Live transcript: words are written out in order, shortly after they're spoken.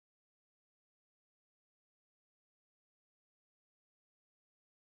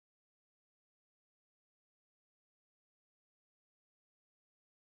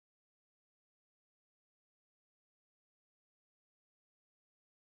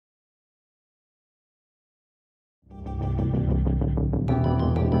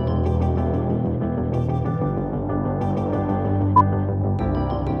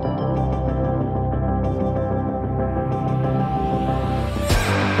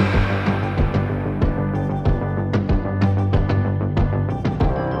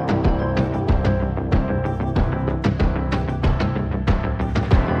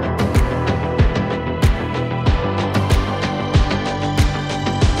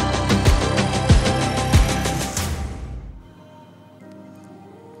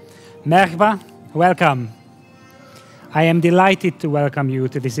Merhaba, welcome. I am delighted to welcome you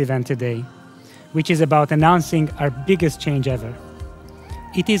to this event today, which is about announcing our biggest change ever.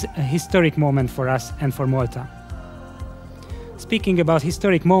 It is a historic moment for us and for Malta. Speaking about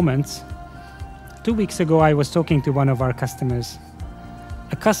historic moments, 2 weeks ago I was talking to one of our customers,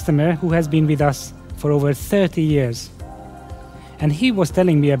 a customer who has been with us for over 30 years. And he was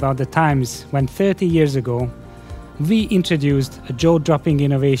telling me about the times when 30 years ago we introduced a jaw-dropping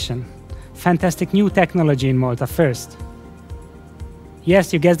innovation, fantastic new technology in Malta first.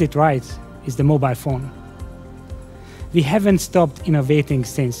 Yes, you guessed it right, it's the mobile phone. We haven't stopped innovating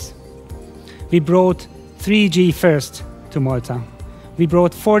since. We brought 3G first to Malta. We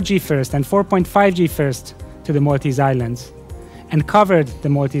brought 4G first and 4.5G first to the Maltese Islands and covered the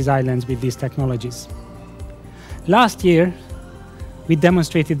Maltese Islands with these technologies. Last year, we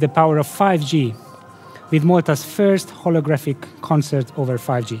demonstrated the power of 5G with Malta's first holographic concert over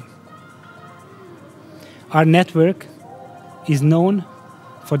 5G. Our network is known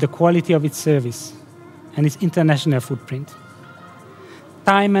for the quality of its service and its international footprint.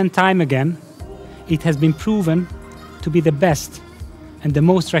 Time and time again, it has been proven to be the best and the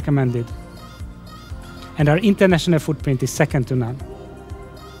most recommended. And our international footprint is second to none.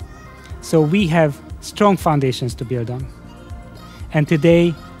 So we have strong foundations to build on. And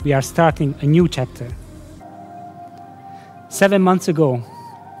today, we are starting a new chapter. 7 months ago,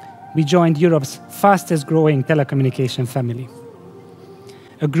 we joined Europe's fastest growing telecommunication family.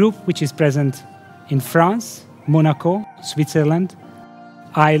 A group which is present in France, Monaco, Switzerland,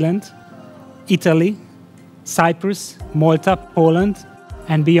 Ireland, Italy, Cyprus, Malta, Poland,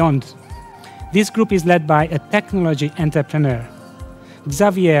 and beyond. This group is led by a technology entrepreneur,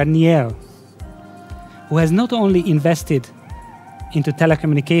 Xavier Niel, who has not only invested into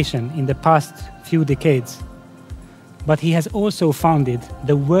telecommunication in the past few decades, but he has also founded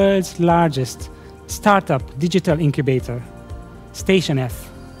the world's largest startup digital incubator, Station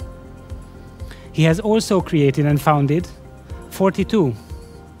F. He has also created and founded 42,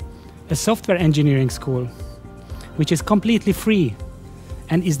 a software engineering school, which is completely free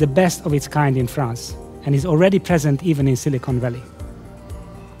and is the best of its kind in France, and is already present even in Silicon Valley.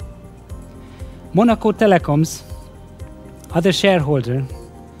 Monaco Telecom's other shareholder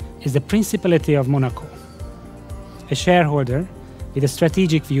is the Principality of Monaco, a shareholder with a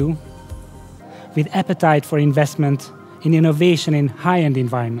strategic view, with appetite for investment in innovation in high-end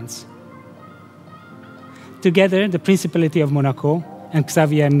environments. Together, the Principality of Monaco and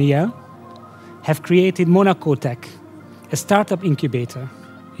Xavier Niel have created Monaco Tech, a startup incubator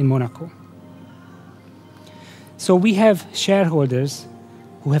in Monaco. So we have shareholders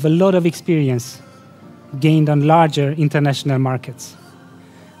who have a lot of experience gained on larger international markets,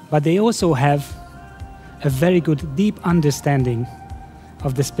 but they also have a very good, deep understanding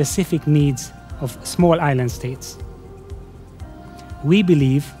of the specific needs of small island states. We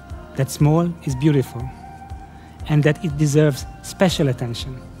believe that small is beautiful and that it deserves special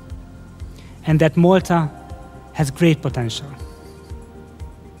attention, and that Malta has great potential.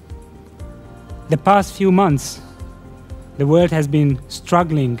 The past few months, the world has been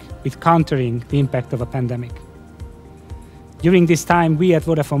struggling with countering the impact of a pandemic. During this time, we at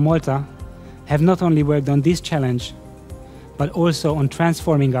Vodafone Malta have not only worked on this challenge, but also on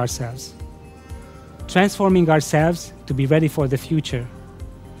transforming ourselves. Transforming ourselves to be ready for the future,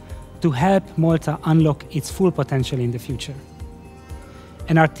 to help Malta unlock its full potential in the future.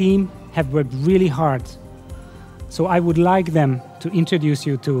 And our team have worked really hard, so I would like them to introduce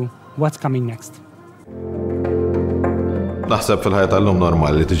you to what's coming next. Naħseb fil-ħajja tal-lum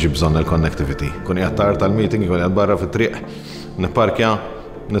normali li tiġi bżonn il-connectivity. Kun qiegħed tard tal-meeting, kun qiegħed barra fit-triq, nipparkja,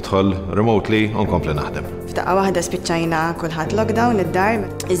 nidħol remotely u nkompli naħdem. F'daqqa waħda spiċċajna kulħadd lockdown id-dar,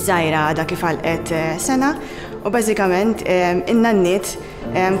 iż-żgħira għadha kif għalqet sena u bażikament in-nanniet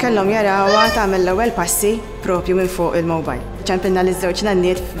kellhom jarawha tagħmel l-ewwel passi propju minn fuq il-mobile. ċempilna l-żewġ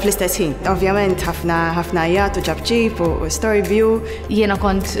nanniet fl-istess ħin. Ovvjament ħafna jgħatu ġabċib u story view. Jiena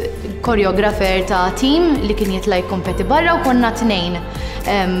kont koreografer ta' team li kien jitla jkompeti barra u konna tnejn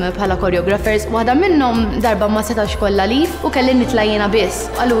bħala choreographers. Waħda minnhom darba ma setax kollha lif u kelli nitla jiena biss.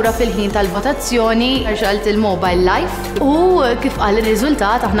 Allura fil-ħin tal-votazzjoni rġalt il-mobile live u kif qal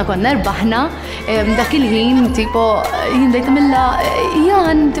ir-riżultat aħna konna rbaħna dak il-ħin tipo jindejt milla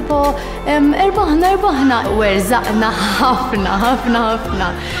Jan tipo erbaħna u erzaqna ħafna.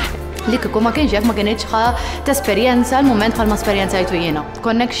 Li kieku ma kienx hekk ma kienx ta' esperjenza l-mument bħalma esperjenzajtu jiena.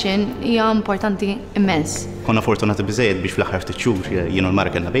 Connection hija importanti immens. Konna fortunati biżejjed biex fl-aħħar ftit xhur jienu l-mara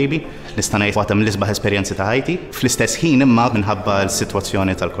kellna baby, nista' ngħid waħda mill-isbaħ esperjenzi ta' ħajti. Fl-istess ħin imma minħabba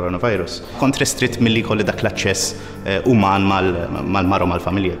l-sitwazzjoni tal-coronavirus. Kont restritt milli kolli dak l-aċċess uman mal-mara u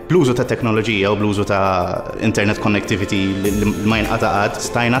mal-familja. Bl-użu ta' teknoloġija u bl-użu ta' internet connectivity li ma jinqata'ad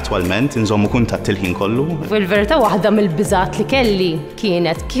stajna attwalment inżommu kuntatt il-ħin kollu. Fil-verità waħda mill-biżat li kelli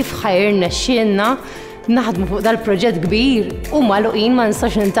kienet kif ħajrna x'ielna naħdmu fuq dal-proġett kbir u magħluqin ma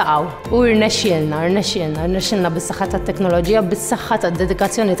nistax nintaqgħu. U rnexxielna bis-saħħa tat-teknoloġija, bis-saħħa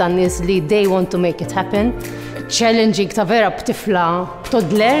tad-dedikazzjoni tan-nies li they want to make it happen. Challenging ta' vera b'tifla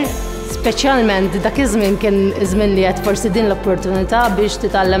toddler, speċjalment dak iż-żmien kien iż-żmien li qed forsi din l-opportunità biex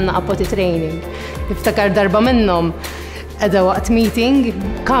titgħallem naqa' potty training. Niftakar darba minnhom qiegħda waqt meeting,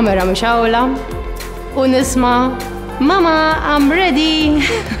 kamera mixawla u nisma' Mama, I'm ready.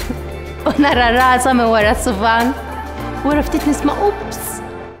 U nara rasa minn wara s-sufan, wara ftit nisma' ups.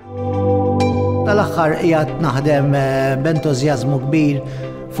 Tal-aħħar qiegħed naħdem b'entużjażmu kbir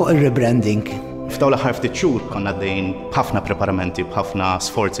fuq ir-rebranding. F'daw l-aħħar ftit xhur konna għaddejjin b'ħafna preparamenti, b'ħafna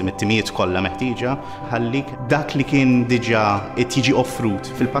sforzi mit-timijiet kollha meħtieġa ħallik dak li kien diġà qed jiġi offrut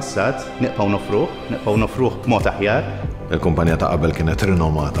fil-passat nibqgħu nofruh b'mod aħjar. Il-kumpanija ta' qabel kienet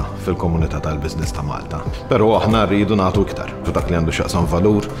rinomata fil-komunità tal-biznis ta' Malta. Però aħna rridu nagħtu iktar f'dak li għandu x'aqsam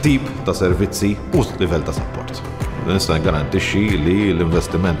valur, tip ta' servizzi u livell ta' support. Nista' garantixxi li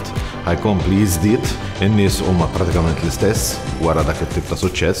l-investiment ħajkompli jiżdied, in-nies huma pratikament l-istess wara dak it-tip ta'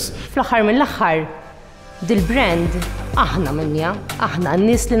 suċċess. Fl-aħħar mill-aħħar dil-brand aħna minnha, aħna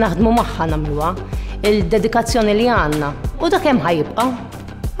n-nies li naħdmu magħha nagħmluha, il-dedikazzjoni li għandna u dak hemm ħajibqa'.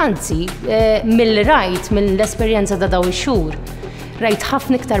 Anzi, mill-rajt, mill-esperjenza ta' daw ix-xhur, rajt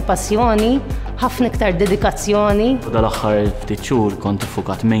ħafna iktar passjoni, ħafna iktar dedikazzjoni. Dal-aħħar ftit xhur kont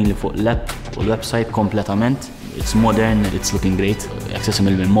iffukat mainly fuq l-app u l-website kompletament. It's modern, it's looking great.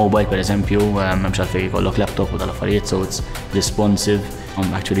 Accessible mill-mobile, per eżempju, m'hemmx għalfejn jkollok laptop u dal-affarijiet, so it's responsive.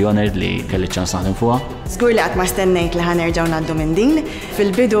 I'm actually honored li kelli ċans naħdem fuqha. Żgur li qatt ma stennejt li ħanerġgħu ngħaddu minn din.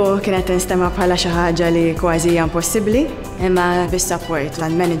 Fil-bidu kienet tinstema bħala xi ħaġa li kważi hija impossibbli, imma bis-support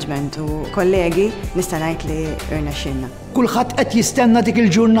tal-management u kollegi nista' ngħid li irnexxielna. Kulħadd qed jistenna dik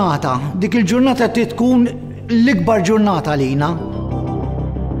il-ġurnata. Dik il-ġurnata trid tkun l-ikbar ġurnata lina.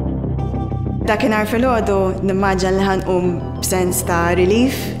 Dakinhar filgħodu nimmaġan li ħanqum b'sens ta'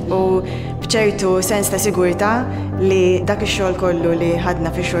 relief u b'ċertu sens ta' sigurtà li dak ix-xogħol kollu li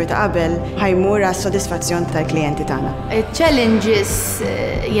ħadna fix-xhur ta' qabel ħajmur għas-sodisfazzjon tal-klijenti tagħna. Challenges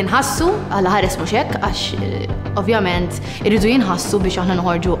jinħassu għal ħares mhux hekk għax ovvjament irridu jinħassu biex aħna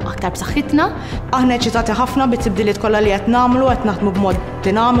noħorġu aktar b'saħħitna. Aħna eċitati ħafna bit-tibdiliet kollha li qed nagħmlu, qed naħdmu b'mod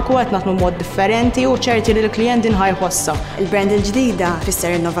dinamiku, qed naħdmu b'mod differenti u ċerti li l-klijent inħajħossa. Il-brand il-ġdida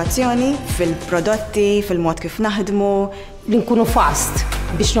fisser innovazzjoni fil-prodotti, fil-mod kif naħdmu. Li nkunu fast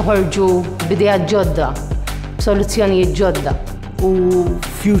biex noħorġu b'idejat ġodda, b'soluzzjonijiet ġodda. U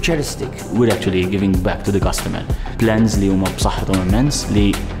futuristic. We're actually giving back to the customer. Plans li huma b'saħħithom immens li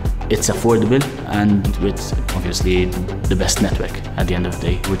it's affordable and with obviously the best network at the end of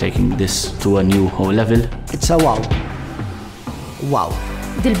the day. We're taking this to a new whole level. It's a wow. Wow.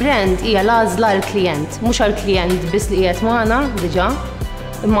 Dil-brand hija l-għażla għall-klijent, mhux għall-klijent biss li qiegħed magħna diġà,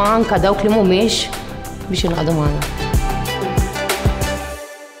 imma anke dawk li mhumiex biex inqagħdu magħna.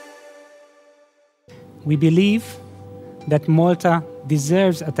 We believe that Malta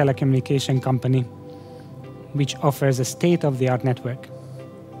deserves a telecommunication company which offers a state-of-the-art network.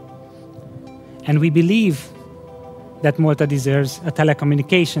 And we believe that Malta deserves a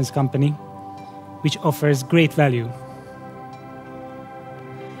telecommunications company which offers great value.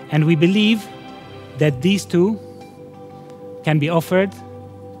 And we believe that these two can be offered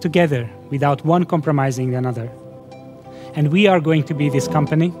together without one compromising the other. And we are going to be this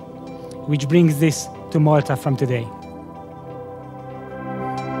company which brings this to Malta from today.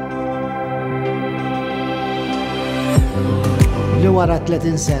 Li wara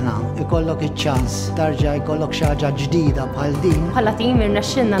 30 sena ikollok iċ-ċans tarġa' jkollok xi ħaġa ġdida bħal din. Bħala tim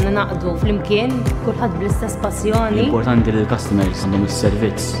irnexxilna ninaqdu flimkien, kulħadd bl-istess passjoni. Importanti li l-customers għandhom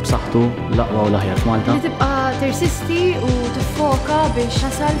is-servizz b'saħħtu l-aqwa u l-aħjar f'Malta. Li tibqa' tersisti u tiffoka biex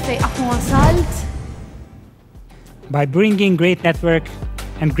nasal fejn qatt ma wasalt. By bringing great network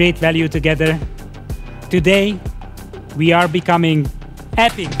and great value together, today we are becoming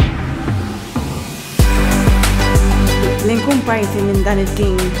epic. Li nkun parti minn dan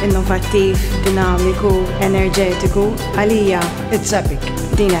il-team innovattiv, dinamiku, enerġetiku, għalija. It's epic.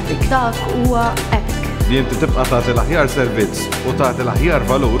 Din epic. Dak huwa epic. Li inti tibqa' tagħti l-aħjar servizz u tagħti l-aħjar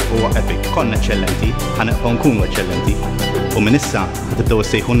valur huwa epic. Konna eċċellenti, ħanibqgħu nkunu eċċellenti. U minn issa ħatibdew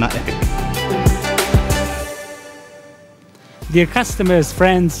issejħulna epic. Dear customers,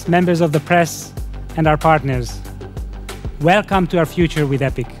 friends, members of the press, and our partners, welcome to our future with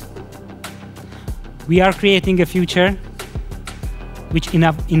Epic. We are creating a future which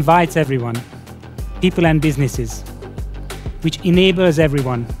invites everyone, people and businesses, which enables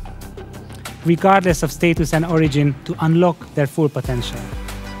everyone, regardless of status and origin, to unlock their full potential.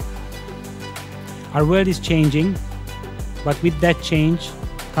 Our world is changing, but with that change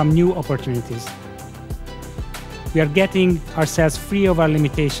come new opportunities. We are getting ourselves free of our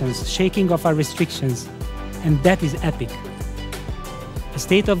limitations, shaking off our restrictions, and that is Epic. A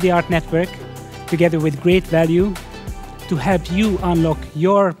state-of-the-art network, together with great value, to help you unlock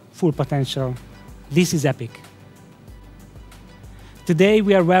your full potential. This is Epic. Today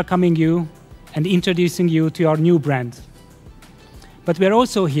we are welcoming you and introducing you to our new brand. But we are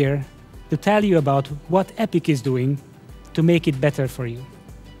also here to tell you about what Epic is doing to make it better for you,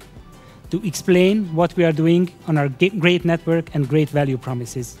 to explain what we are doing on our great network and great value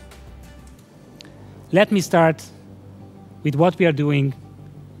promises. Let me start with what we are doing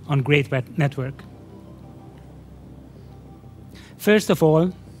on great network. First of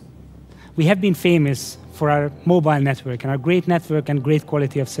all, we have been famous for our mobile network and our great network and great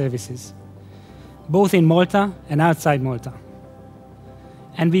quality of services, both in Malta and outside Malta.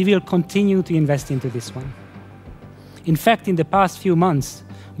 And we will continue to invest into this one. In fact, in the past few months,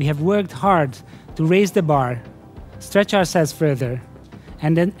 we have worked hard to raise the bar, stretch ourselves further,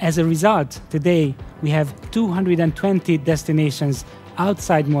 and then as a result, today we have 220 destinations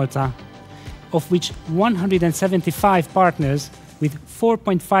outside Malta, of which 175 partners with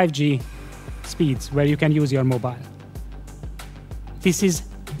 4.5G speeds where you can use your mobile. This is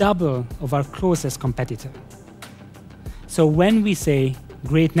double of our closest competitor. So when we say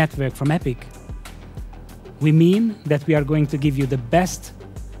great network from Epic, we mean that we are going to give you the best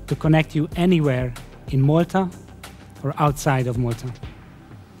to connect you anywhere in Malta or outside of Malta.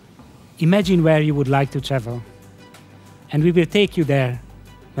 Imagine where you would like to travel, and we will take you there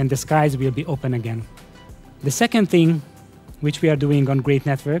when the skies will be open again. The second thing which we are doing on Great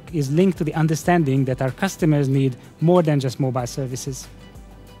Network is linked to the understanding that our customers need more than just mobile services.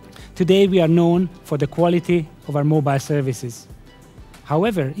 Today we are known for the quality of our mobile services.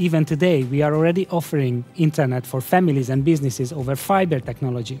 However, even today, we are already offering internet for families and businesses over fiber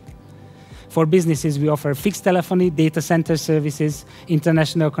technology. For businesses, we offer fixed telephony, data center services,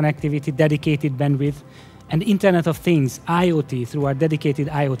 international connectivity, dedicated bandwidth, and Internet of Things, IoT, through our dedicated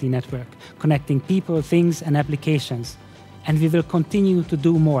IoT network, connecting people, things, and applications. And we will continue to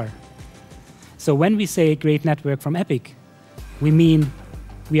do more. So when we say great network from Epic, we mean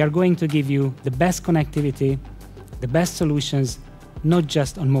we are going to give you the best connectivity, the best solutions, not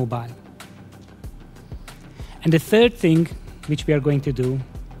just on mobile. And the third thing which we are going to do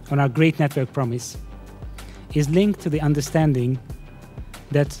on our great network promise is linked to the understanding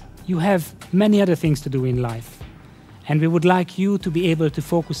that you have many other things to do in life, and we would like you to be able to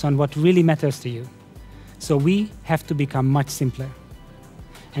focus on what really matters to you. So we have to become much simpler.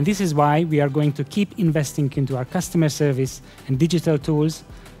 And this is why we are going to keep investing into our customer service and digital tools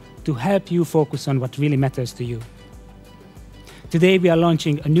to help you focus on what really matters to you. Today we are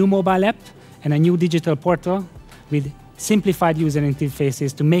launching a new mobile app and a new digital portal with simplified user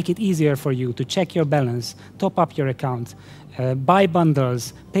interfaces to make it easier for you to check your balance, top up your account, buy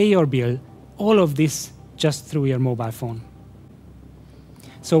bundles, pay your bill, all of this just through your mobile phone.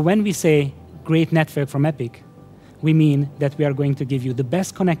 So when we say great network from Epic, we mean that we are going to give you the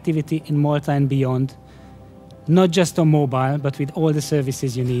best connectivity in Malta and beyond, not just on mobile, but with all the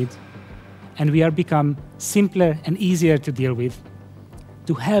services you need. And we are become simpler and easier to deal with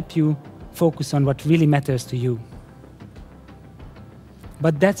to help you focus on what really matters to you.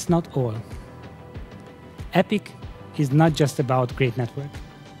 But that's not all. Epic is not just about great network.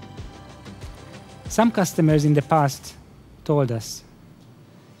 Some customers in the past told us,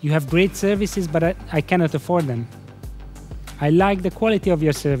 "You have great services, but I cannot afford them. I like the quality of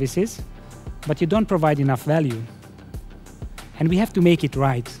your services, but you don't provide enough value." And we have to make it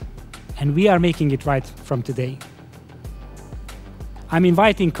right. And we are making it right from today. I'm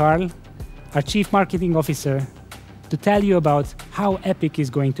inviting Carl, our Chief Marketing Officer, to tell you about how Epic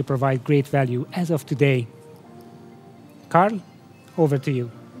is going to provide great value as of today. Carl, over to you.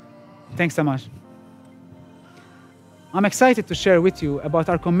 Thanks so much. I'm excited to share with you about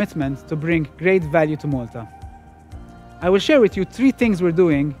our commitment to bring great value to Malta. I will share with you 3 things we're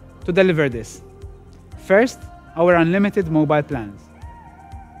doing to deliver this. First, our unlimited mobile plans.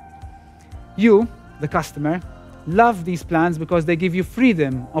 You, the customer, love these plans because they give you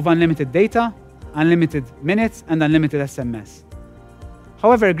freedom of unlimited data, unlimited minutes, and unlimited SMS.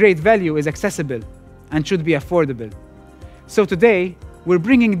 However, great value is accessible and should be affordable. So today, we're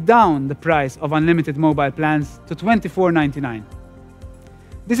bringing down the price of unlimited mobile plans to $24.99.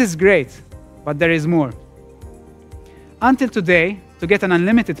 This is great, but there is more. Until today, to get an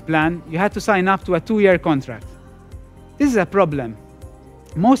unlimited plan, you had to sign up to a 2-year contract. This is a problem.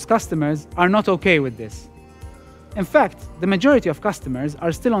 Most customers are not okay with this. In fact, the majority of customers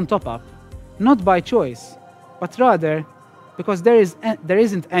are still on top-up, not by choice, but rather because there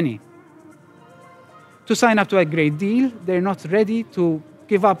isn't any. To sign up to a great deal, they're not ready to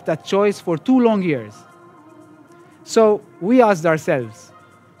give up that choice for 2 long years. So we asked ourselves,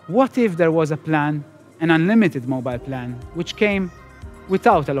 what if there was a plan, an unlimited mobile plan, which came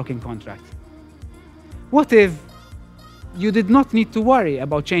without a lock-in contract? What if you did not need to worry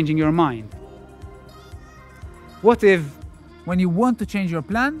about changing your mind? What if, when you want to change your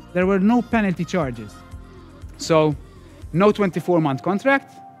plan, there were no penalty charges? So, no 24-month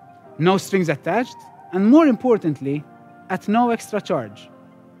contract, no strings attached, and more importantly, at no extra charge.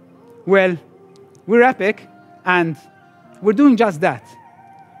 Well, we're Epic, and we're doing just that.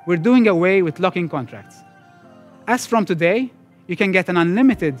 We're doing away with lock-in contracts. As from today, you can get an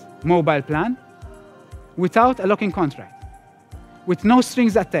unlimited mobile plan without a lock-in contract, with no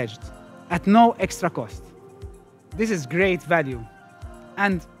strings attached, at no extra cost. This is great value.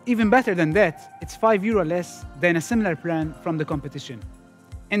 And even better than that, it's €5 less than a similar plan from the competition.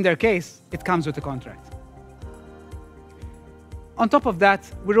 In their case, it comes with a contract. On top of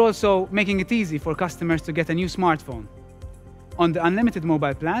that, we're also making it easy for customers to get a new smartphone. On the unlimited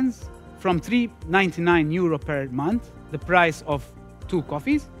mobile plans, from €3.99 per month, the price of 2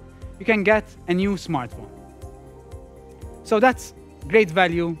 coffees, you can get a new smartphone. So that's great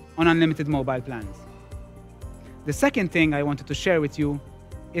value on unlimited mobile plans. The second thing I wanted to share with you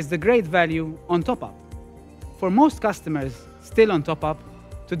is the great value on top-up. For most customers still on top-up,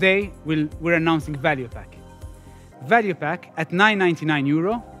 today we're announcing Value Pack. Value Pack at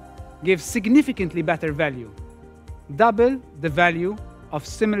 €9.99 gives significantly better value, double the value of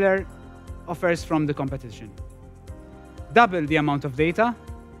similar offers from the competition, double the amount of data,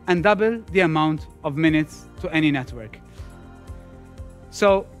 and double the amount of minutes to any network.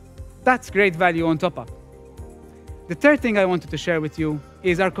 So that's great value on top-up. The third thing I wanted to share with you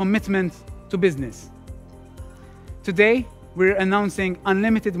is our commitment to business. Today, we're announcing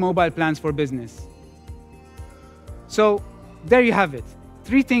unlimited mobile plans for business. So there you have it,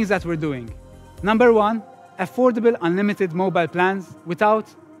 3 things that we're doing. Number 1, affordable unlimited mobile plans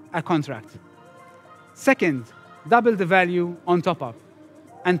without a contract. Second, double the value on top-up.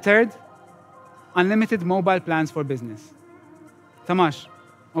 And third, unlimited mobile plans for business. Tamas,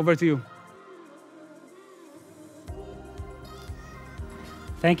 over to you.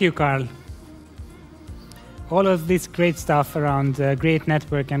 Thank you, Carl. All of this great stuff around great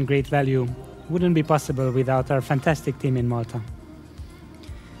network and great value wouldn't be possible without our fantastic team in Malta.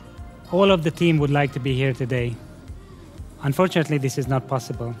 All of the team would like to be here today. Unfortunately, this is not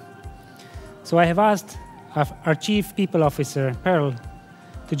possible. So I have asked our Chief People Officer, Pearl,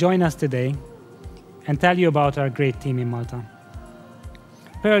 to join us today and tell you about our great team in Malta.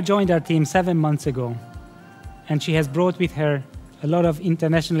 Pearl joined our team 7 months ago, and she has brought with her a lot of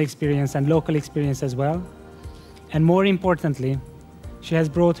international experience and local experience as well. And more importantly, she has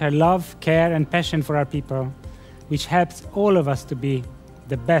brought her love, care, and passion for our people, which helps all of us to be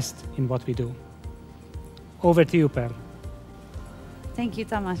the best in what we do. Over to you, Pearl. Thank you,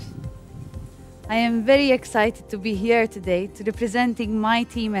 Tamas. I am very excited to be here today to representing my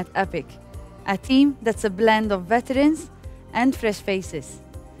team at Epic, a team that's a blend of veterans and fresh faces.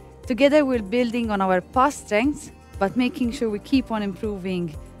 Together, we're building on our past strengths, but making sure we keep on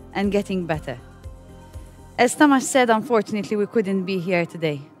improving and getting better. As Tamas said, unfortunately, we couldn't be here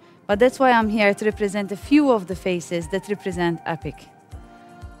today, but that's why I'm here to represent a few of the faces that represent Epic.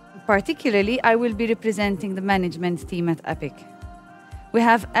 Particularly, I will be representing the management team at Epic. We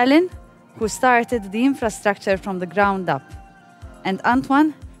have Ellen, who started the infrastructure from the ground up, and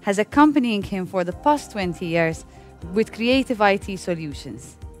Antoine has accompanying him for the past 20 years with creative IT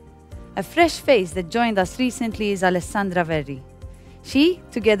solutions. A fresh face that joined us recently is Alessandra Verri. She,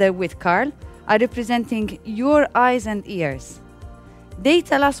 together with Carl, are representing your eyes and ears. They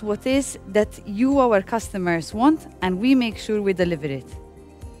tell us what is that you, our customers, want, and we make sure we deliver it.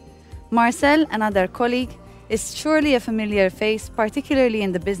 Marcel, another colleague, is surely a familiar face, particularly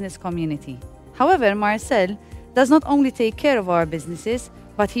in the business community. However, Marcel does not only take care of our businesses,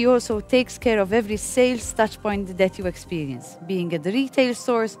 but he also takes care of every sales touchpoint that you experience, being at the retail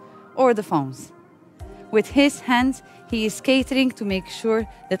stores or the phones. With his hands, he is catering to make sure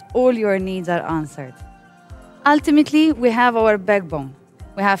that all your needs are answered. Ultimately, we have our backbone.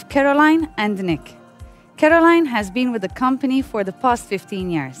 We have Caroline and Nick. Caroline has been with the company for the past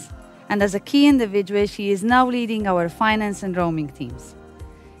 15 years, and as a key individual, she is now leading our finance and roaming teams.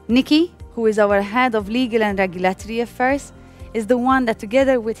 Nikki, who is our head of legal and regulatory affairs, is the one that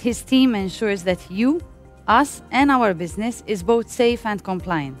together with his team ensures that you, us, and our business is both safe and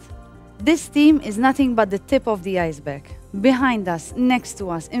compliant. This team is nothing but the tip of the iceberg. Behind us, next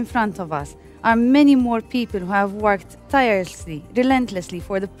to us, in front of us, are many more people who have worked tirelessly, relentlessly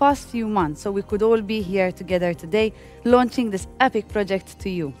for the past few months so we could all be here together today launching this epic project to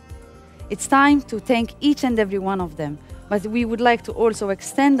you. It's time to thank each and every one of them, but we would like to also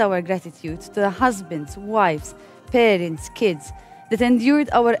extend our gratitude to the husbands, wives, parents, kids that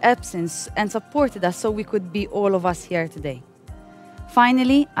endured our absence and supported us so we could be all of us here today.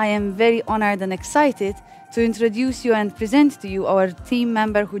 Finally, I am very honored and excited to introduce you and present to you our team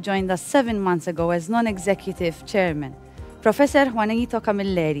member who joined us 7 months ago as non-executive chairman. Professor Juanito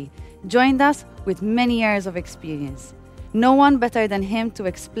Camilleri joined us with many years of experience. No one better than him to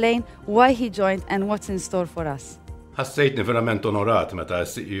explain why he joined and what's in store for us. Ħassejtni verament onorat meta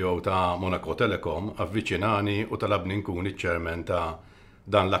s-CEO ta' Monaco Telecom avviċinani u talabni nkun iċ-chairman ta'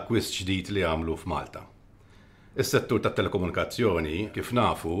 dan l-akkwist ġdid li għamlu f'Malta. Is-settur tat telekomunikazzjoni, kif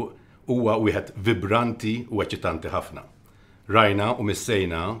nafu, huwa wieħed vibranti u eċitanti ħafna. Rajna u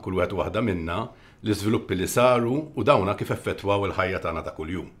missejna kull wieħed waħda minna l-iżviluppi li saru u dawna kif effettwaw il-ħajja tagħna ta'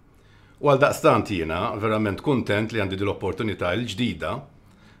 kuljum. U għal daqstant jiena verament kuntent li għandi l-opportunità l-ġdida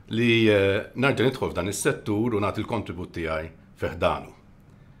li narġa' nidħol f'dan is-settur u nagħti l-kontribut tiegħi fih danu.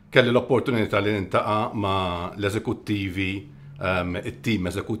 Kelli l-opportunità li nintaqa' ma' l-eżekuttivi,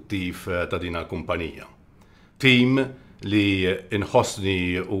 it-tim eżekuttiv ta' din l-kumpanija. Tim li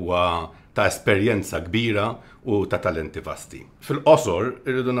inħossni huwa ta' esperjenza kbira u ta' talenti vasti. Fil-qosor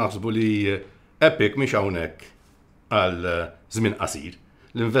irridu naħsbu li Epic mhix hawnhekk għal żmien qasir.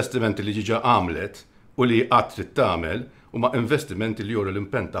 L-investimenti li ġiġa għamlet u li qatt trid tagħmel huma investimenti li joru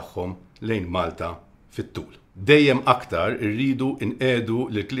l-impenn tagħhom lejn Malta fit-tul. Dejjem aktar irridu inqedu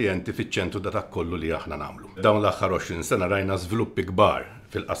lill-klijenti fiċ-ċentru ta' dak kollu li aħna nagħmlu. Dawn l-aħħar 20 sena rajna żviluppi kbar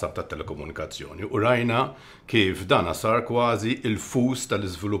fil-qasab tat-telekomunikazzjoni u rajna kif dana sar kważi il-fus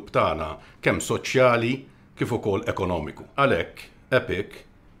tal-iżvilupp tagħna kemm soċjali kif ukoll ekonomiku. Għalhekk Epic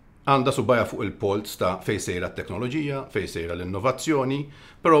għandha subajja fuq il-polz ta' fejn sejra t-teknoloġija, fejn sejra l-innovazzjoni,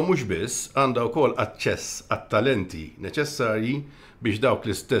 però mhux biss għandha wkoll aċċess għat-talenti neċessarji biex dawk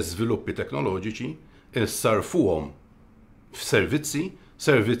l-istess żviluppi teknoloġiċi issarfuhom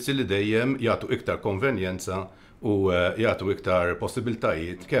f'servizzi li dejjem jagħtu iktar konvenjenza u jagħtu iktar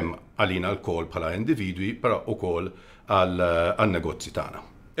possibiltajiet kemm għalina l-kol bħala individwi, però wkoll għal-negozji tagħna.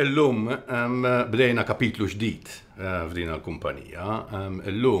 Illum bdejna kapitlu ġdid f'din l-kumpanija.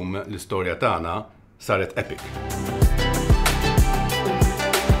 Illum l-istorja tagħna saret epic.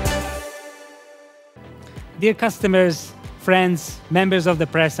 Dear customers, friends, members of the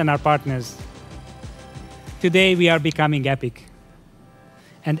press and our partners, today we are becoming Epic.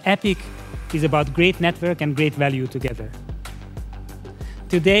 And Epic is about great network and great value together.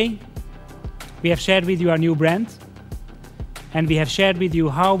 Today, we have shared with you our new brand, and we have shared with you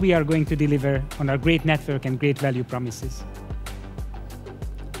how we are going to deliver on our great network and great value promises.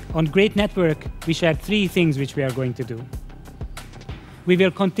 On great network, we shared 3 things which we are going to do. We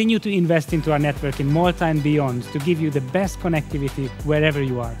will continue to invest into our network in Malta and beyond to give you the best connectivity wherever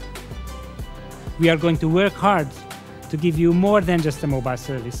you are. We are going to work hard to give you more than just a mobile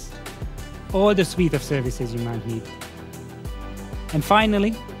service, all the suite of services you might need. And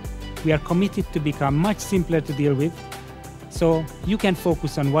finally, we are committed to become much simpler to deal with, so you can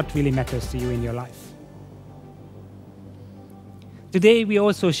focus on what really matters to you in your life. Today, we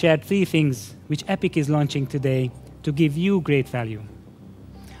also shared 3 things which Epic is launching today to give you great value.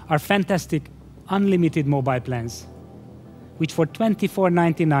 Our fantastic unlimited mobile plans, which for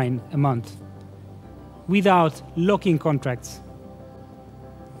 $24.99 a month, without lock-in contracts,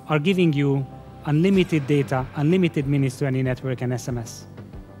 are giving you unlimited data, unlimited minutes to any network and SMS.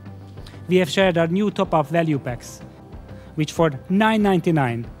 We have shared our new top-up value packs, which for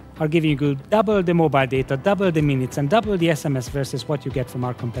 $9.99 are giving you double the mobile data, double the minutes, and double the SMS versus what you get from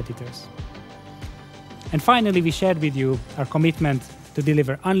our competitors. And finally, we shared with you our commitment to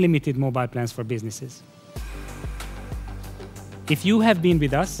deliver unlimited mobile plans for businesses. If you have been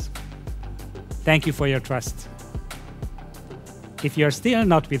with us, thank you for your trust. If you're still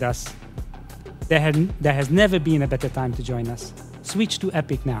not with us, there has never been a better time to join us. Switch to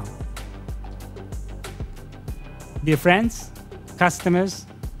Epic now. Dear friends, customers,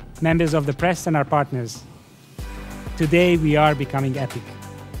 members of the press and our partners, today we are becoming Epic,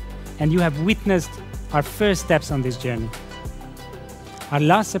 and you have witnessed our first steps on this journey. Our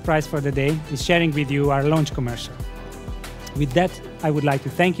last surprise for the day is sharing with you our launch commercial. With that, I would like to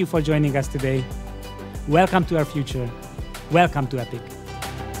thank you for joining us today. Welcome to our future. Welcome to Epic.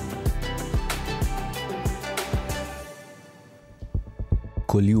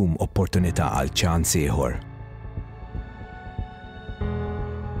 Kuljum opportunità għal ċans ieħor.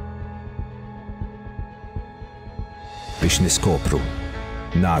 Biex niskopru,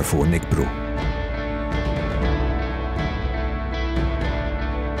 narfu u nikbru.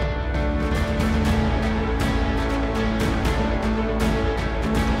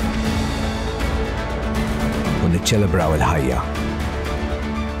 U niċċelebraw il-ħajja.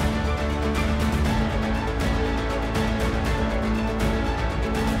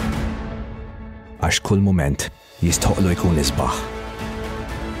 Għax kull mument jistħoqlu jkun isbaħ.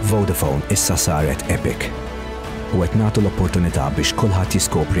 Vodafone issa saret Epic u qed nagħtu l-opportunità biex kulħadd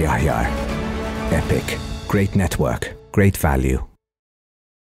jiskopri aħjar. Epic, great network, great value.